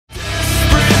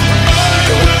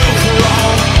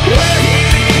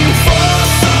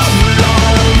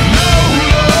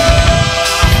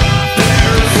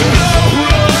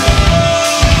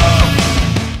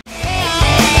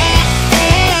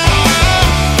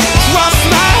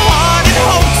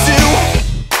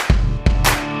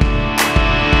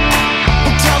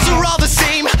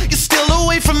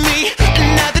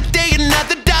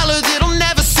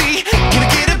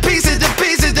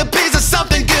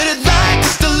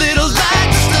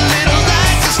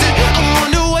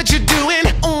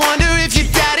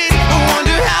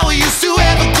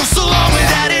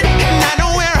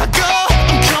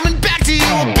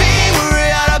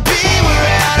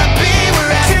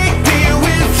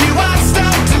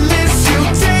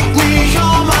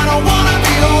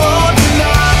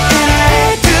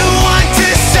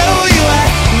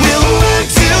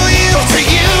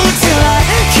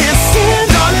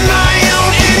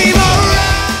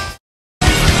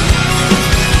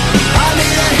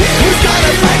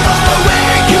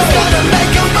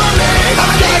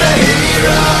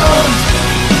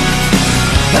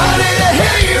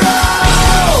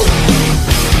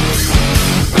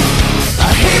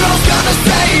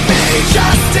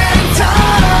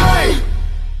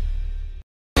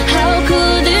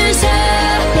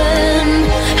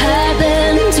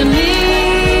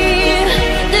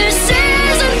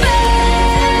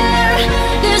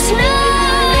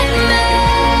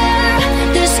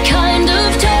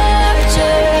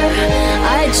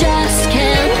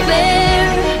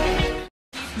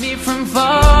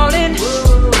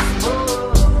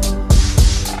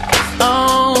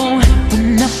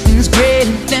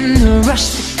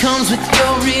that comes with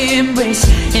your embrace.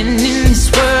 And in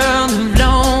this world of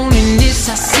loneliness,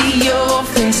 I see your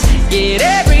face. Yet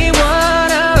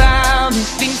everyone around me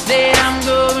thinks that I'm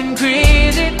going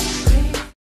crazy.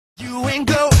 You ain't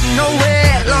going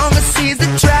nowhere, long as he's the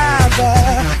driver.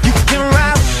 You can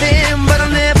ride with him, but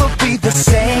I'll never be the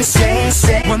same.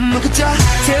 One look at you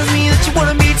tells me that you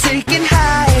wanna be taken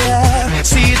higher.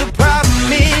 See, the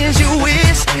problem is you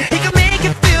wish he could make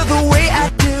you feel the way I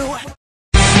do.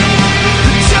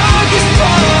 The dark is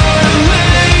far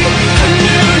away, I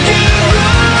knew you'd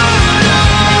run away.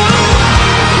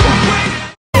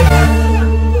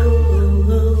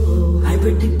 I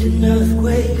predict an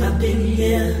earthquake, I've been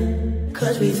here.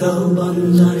 'Cause we throw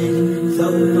bombs on it,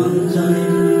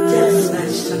 Just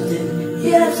smash something,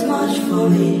 yeah, it's much for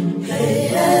me. Hey,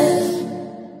 hey.